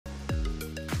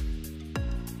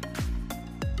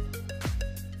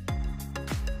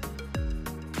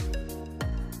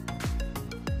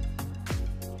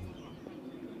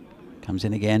Comes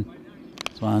in again.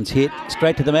 This one's hit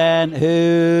straight to the man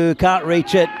who can't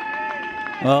reach it.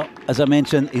 Well, as I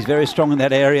mentioned, he's very strong in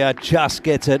that area. Just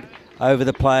gets it over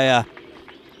the player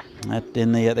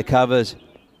in the covers.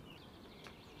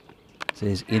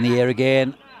 Says in the air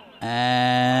again.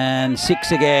 And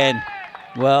 6 again.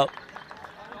 Well,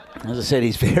 as I said,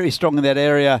 he's very strong in that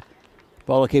area.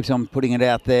 Bowler keeps on putting it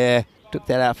out there. Took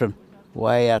that out from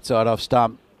way outside off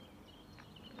stump.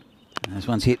 And this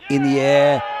one's hit in the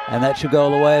air, and that should go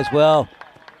all the way as well.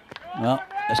 Well,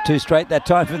 that's 2 straight that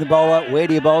time from the bowler. Where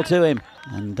do you bowl to him?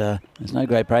 And there's no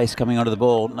great pace coming onto the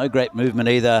ball. No great movement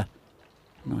either.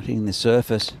 Not hitting the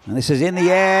surface. And this is in the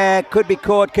air. Could be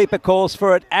caught. Keeper calls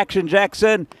for it. Action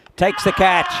Jackson takes the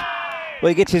catch. Well,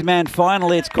 he gets his man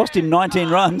finally. It's cost him 19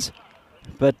 runs.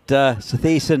 But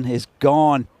Sathieson is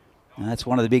gone. And that's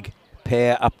one of the big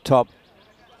pair up top.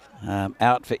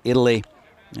 Out for Italy.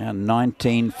 Now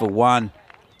 19 for 1.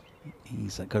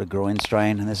 He's got a groin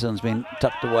strain, and this one's been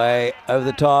tucked away over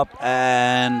the top,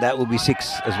 and that will be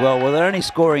 6 as well. Well, they're only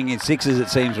scoring in 6s, it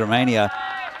seems, Romania.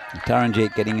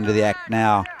 Taranjeet getting into the act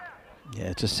now.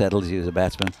 Yeah, it just settles you as a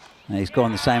batsman. And he's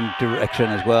gone the same direction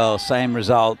as well, same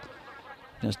result.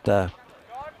 Just,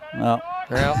 well,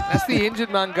 that's the injured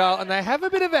Mungal, and they have a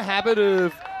bit of a habit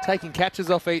of taking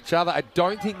catches off each other. I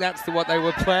don't think that's what they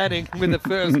were planning with the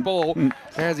first ball,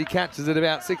 as he catches it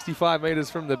about 65 metres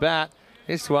from the bat.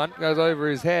 This one goes over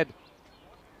his head.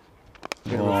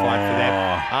 Bit of a fight for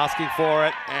them. Asking for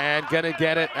it and going to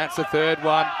get it. That's the 3rd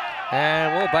one.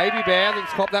 And, well, Baby Bear, I think,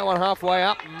 he's copped that one halfway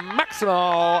up.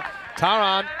 Maximo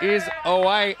Taran is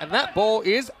away, and that ball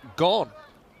is gone.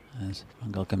 As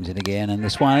Mungal comes in again, and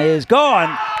this one is gone.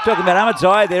 Talking about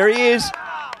Ahmedzai, there he is.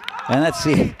 And that's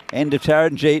the end of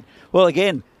Taranjeet. Well,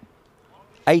 again,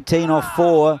 18 off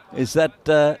 4. Is that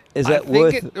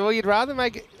worth? Well, you'd rather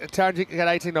make Taranjeet get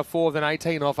 18 off 4 than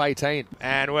 18 off 18.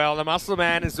 And, well, the muscle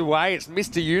man is away. It's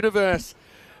Mr. Universe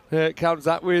that comes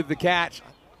up with the catch.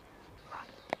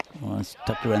 Well, it's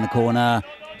tucked around the corner.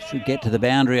 Should get to the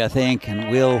boundary, I think. And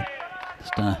Will,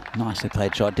 just a nicely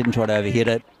played shot. Didn't try to overhit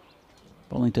it.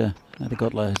 Bowling to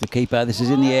Nadigotla, the keeper. This is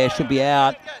in the air. Should be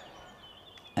out.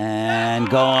 And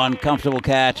gone. Comfortable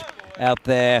catch out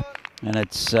there. And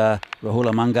it's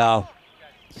Rahula Mungal.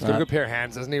 Still a good pair of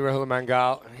hands, doesn't he, Rahula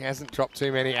Mungal? He hasn't dropped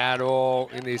too many at all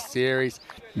in this series.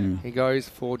 He goes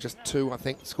for just 2, I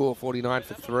think. Score 49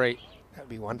 for 3. That would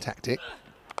be one tactic.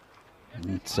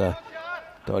 It's a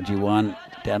dodgy one.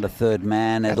 Down to 3rd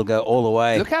man. It'll go all the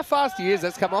way. Look how fast he is.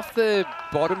 That's come off the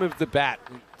bottom of the bat.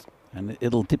 And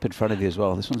it'll dip in front of you as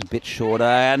well. This one's a bit shorter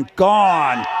and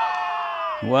gone.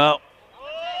 Well,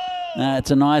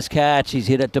 it's a nice catch. He's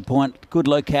hit it to point. Good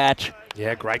low catch.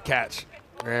 Yeah, great catch.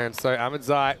 And so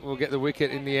Ahmedzai will get the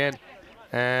wicket in the end.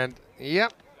 And,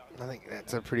 yep, I think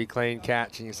that's a pretty clean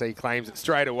catch. And you see he claims it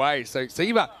straight away. So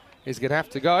Siva is going to have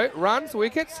to go. Runs,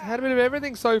 wickets, had a bit of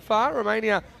everything so far.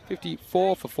 Romania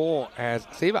 54 for 4 as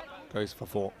Siva goes for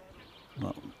 4.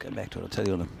 Well, go back to what I'll tell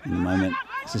you in a moment.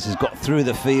 This has got through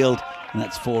the field, and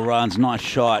that's 4 runs. Nice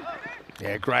shot.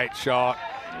 Yeah, great shot.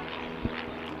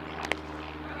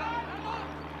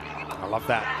 I love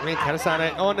that. I mean,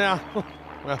 Kanasane. Oh, now.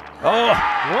 Well,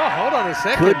 whoa, hold on a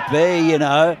second. Could be, you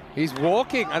know. He's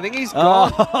walking. I think he's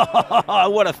gone. Oh,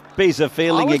 what a piece of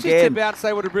fielding again. I was just about to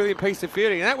say what a brilliant piece of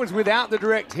fielding. And that was without the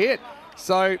direct hit.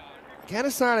 So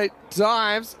Kanasane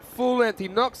dives full length. He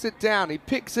knocks it down. He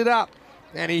picks it up.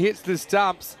 And he hits the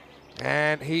stumps.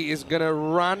 And he is going to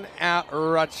run out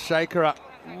Rajshekhara.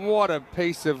 What a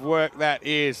piece of work that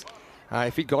is.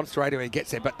 If he'd gone straight away, he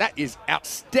gets there. But that is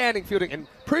outstanding fielding and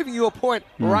proving your point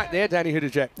right there, Danny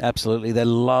Hudajek. Absolutely. They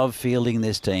love fielding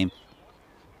this team.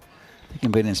 They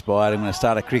can be inspired. I'm going to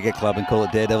start a cricket club and call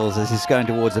it Daredevils as he's going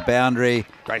towards the boundary.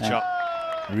 Great shot.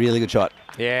 Really good shot.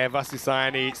 Yeah,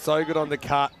 Vasisayani, so good on the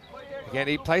cut. Again,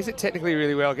 he plays it technically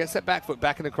really well. Gets that back foot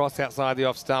back and across outside the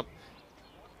off stump.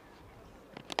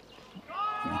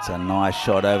 It's a nice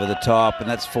shot over the top, and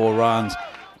that's 4 runs.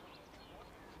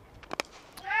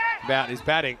 About his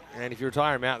batting, and if you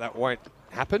retire him out, that won't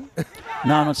happen.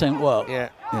 No, I'm not saying, well, yeah,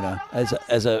 you know,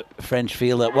 as a French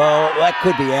fielder, well, that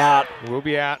could be out. Will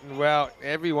be out, and well,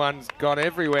 everyone's gone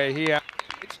everywhere here.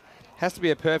 It has to be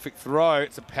a perfect throw.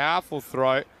 It's a powerful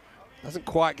throw. Doesn't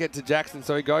quite get to Jackson,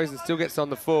 so he goes and still gets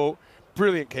on the full.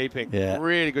 Brilliant keeping. Yeah.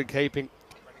 Really good keeping.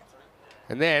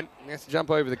 And then he has to jump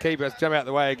over the keeper, has to jump out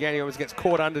the way again. He almost gets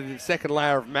caught under the second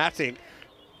layer of matting.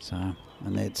 So,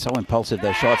 and they're so impulsive,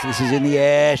 those shots. This is in the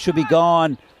air, should be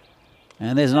gone.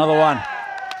 And there's another one.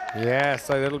 Yeah,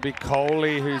 so that'll be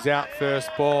Coley who's out first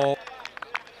ball.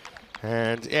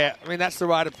 And yeah, I mean, that's the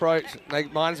right approach. They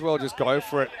might as well just go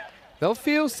for it. They'll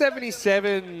feel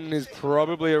 77 is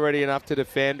probably already enough to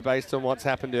defend based on what's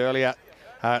happened earlier.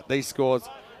 These scores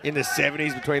in the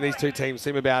 70s between these two teams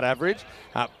seem about average,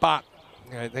 but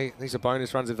you know, these are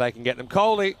bonus runs if they can get them.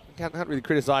 Coley, can't really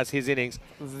criticise his innings.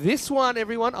 This one,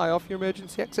 everyone, eye off your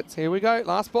emergency exits. Here we go,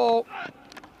 last ball.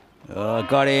 Oh,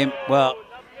 got him. Well,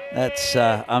 that's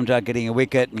Amjad getting a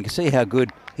wicket. And you can see how good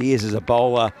he is as a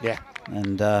bowler. Yeah.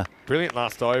 And brilliant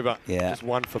last over. Yeah. Just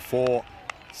 1 for 4.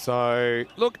 So,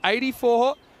 look,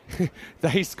 84.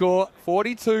 They score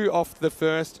 42 off the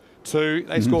first 2.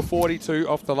 They score 42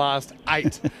 off the last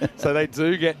 8. So they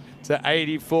do get to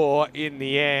 84 in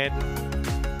the end.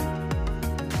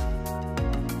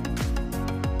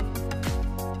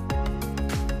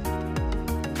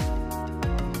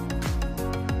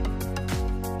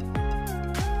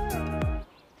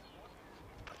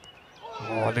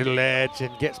 Oh, little edge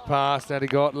and gets past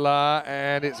Nadigotla,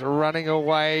 and it's running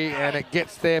away, and it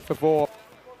gets there for 4.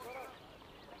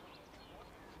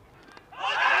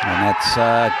 And that's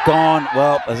gone.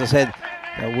 Well, as I said,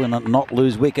 they will not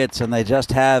lose wickets, and they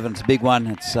just have, and it's a big one.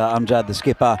 It's Amjad, the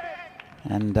skipper,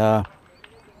 and yeah,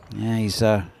 he's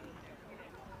just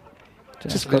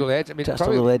a little edge. I mean, just a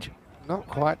little edge. Not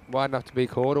quite wide enough to be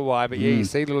caught away, but yeah, you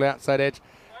see a little outside edge,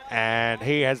 and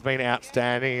he has been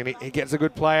outstanding, and he gets a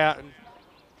good player.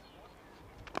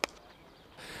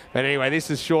 But anyway, this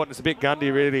is short, and it's a bit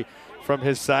gundy, really, from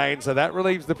Hussain, so that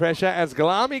relieves the pressure as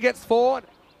Gulami gets 4.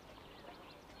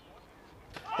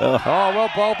 Oh, well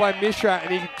bowled by Mishra,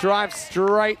 and he drives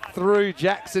straight through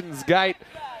Jackson's gate.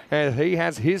 And he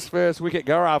has his first wicket.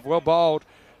 Gaurav, well bowled.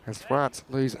 As France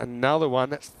lose another one.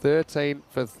 That's 13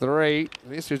 for 3.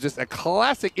 This was just a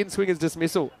classic in-swingers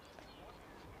dismissal.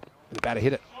 About to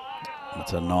hit it.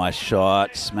 That's a nice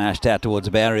shot. Smashed out towards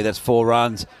the boundary. That's 4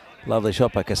 runs. Lovely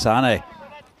shot by Kasane.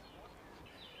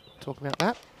 Talking about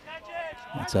that.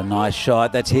 That's a nice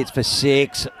shot. That's hits for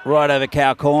 6. Right over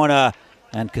cow corner.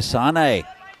 And Kasane.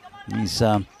 He's,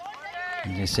 as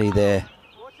you see there.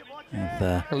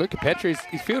 Luca Petri,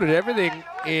 he's fielded everything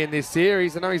in this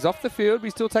series. I know he's off the field, but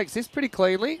he still takes this pretty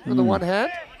cleanly with the one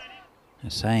hand.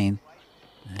 Hussain.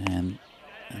 And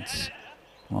it's,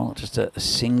 well, just a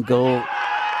single.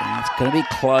 And it's going to be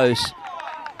close.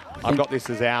 I've got this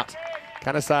as out.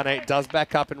 Kanasane does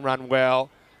back up and run well,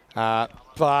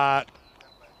 but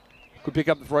could pick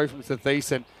up the throw from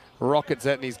Sathisen. Rockets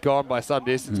it, and he's gone by some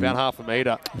distance, about half a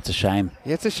metre. It's a shame.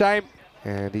 Yeah, it's a shame.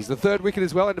 And he's the 3rd wicket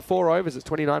as well into 4 overs. It's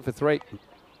 29 for 3.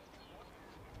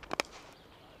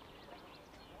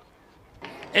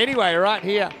 Anyway, right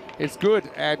here, it's good.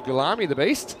 And Gulami, the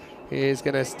beast, is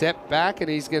going to step back, and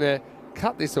he's going to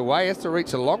cut this away. He has to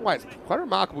reach a long way. It's quite a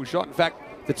remarkable shot. In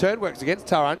fact, the turn works against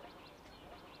Taran.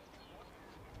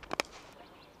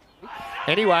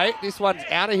 Anyway, this one's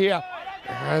out of here,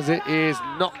 as it is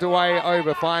knocked away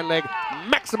over fine leg.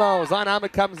 Maximal Zain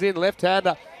Ahmed comes in,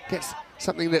 left-hander, gets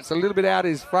something that's a little bit out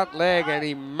his front leg, and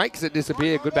he makes it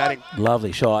disappear. Good batting.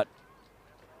 Lovely shot.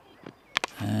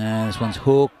 And this one's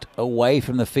hooked away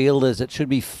from the fielders. It should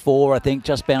be 4, I think,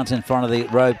 just bounce in front of the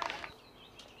rope.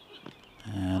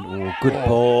 And good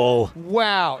ball.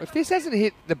 Wow, if this hasn't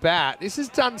hit the bat, this has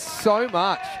done so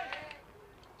much.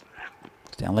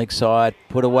 It's down leg side,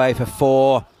 put away for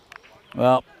 4.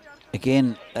 Well,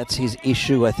 again, that's his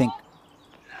issue, I think.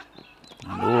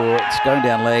 And, it's going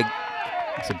down leg.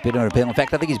 It's a bit of a penalty. In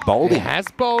fact, I think he's bowled him. He has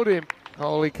bowled him.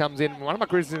 Coley comes in. One of my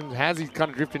criticisms has he's kind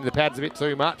of drifted into the pads a bit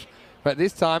too much. But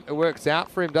this time it works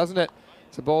out for him, doesn't it?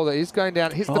 It's a ball that is going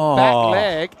down, hits the back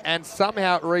leg, and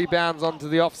somehow it rebounds onto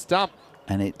the off stump.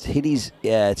 And it's hit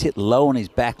it's hit low on his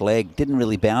back leg. Didn't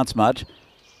really bounce much.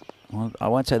 Well, I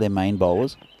won't say they're main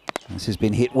bowlers. This has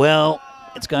been hit well.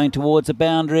 It's going towards the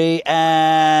boundary,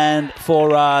 and 4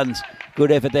 runs.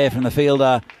 Good effort there from the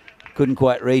fielder. Couldn't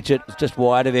quite reach it. It's just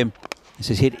wide of him. This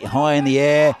is hit high in the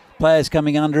air. Players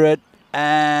coming under it,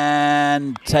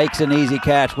 and takes an easy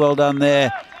catch. Well done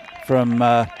there from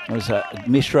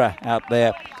Mishra out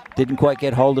there. Didn't quite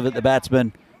get hold of it, the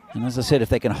batsman. And as I said, if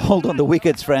they can hold on the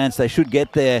wickets, France, they should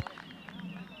get there.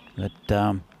 But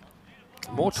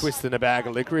more twist than a bag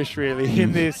of licorice, really,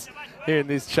 in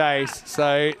this chase.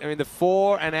 So, I mean, the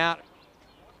 4 and out.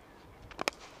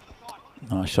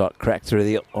 Nice shot, cracked through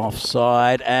the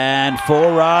offside, and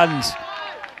 4 runs.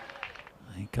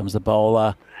 Here comes the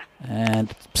bowler,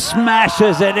 and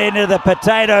smashes it into the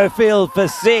potato field for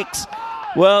 6.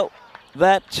 Well,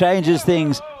 that changes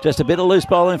things. Just a bit of loose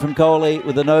bowling from Coley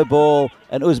with a no ball,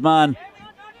 and Usman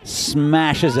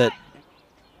smashes it.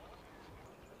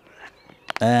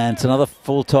 And it's another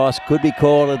full toss, could be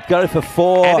called. It'll go for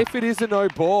 4. And if it is a no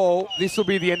ball, this will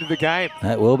be the end of the game.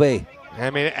 That will be. I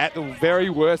mean, at the very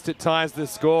worst, it ties the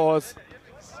scores.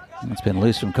 It's been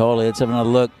loose from Coley. Let's have another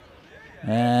look.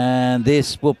 And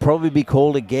this will probably be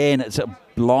called again. It's a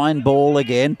blind ball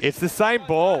again. It's the same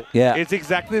ball. Yeah. It's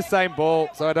exactly the same ball.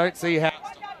 So I don't see how.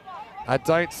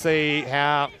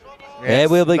 Yeah,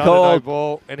 will be called.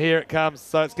 Ball, and here it comes.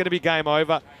 So it's going to be game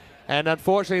over. And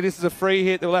unfortunately, this is a free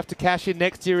hit that we'll have to cash in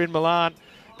next year in Milan,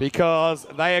 because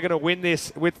they are going to win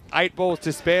this with 8 balls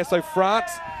to spare. So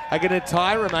France are going to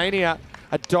tie Romania.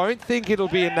 I don't think it'll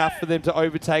be enough for them to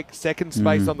overtake second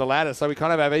space on the ladder. So we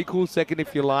kind of have equal second,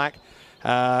 if you like.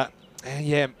 And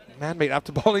yeah, Manmeet,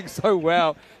 after bowling so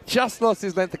well, just lost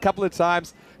his length a couple of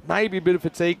times. Maybe a bit of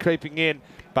fatigue creeping in,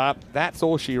 but that's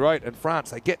all she wrote. And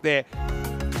France, they get there.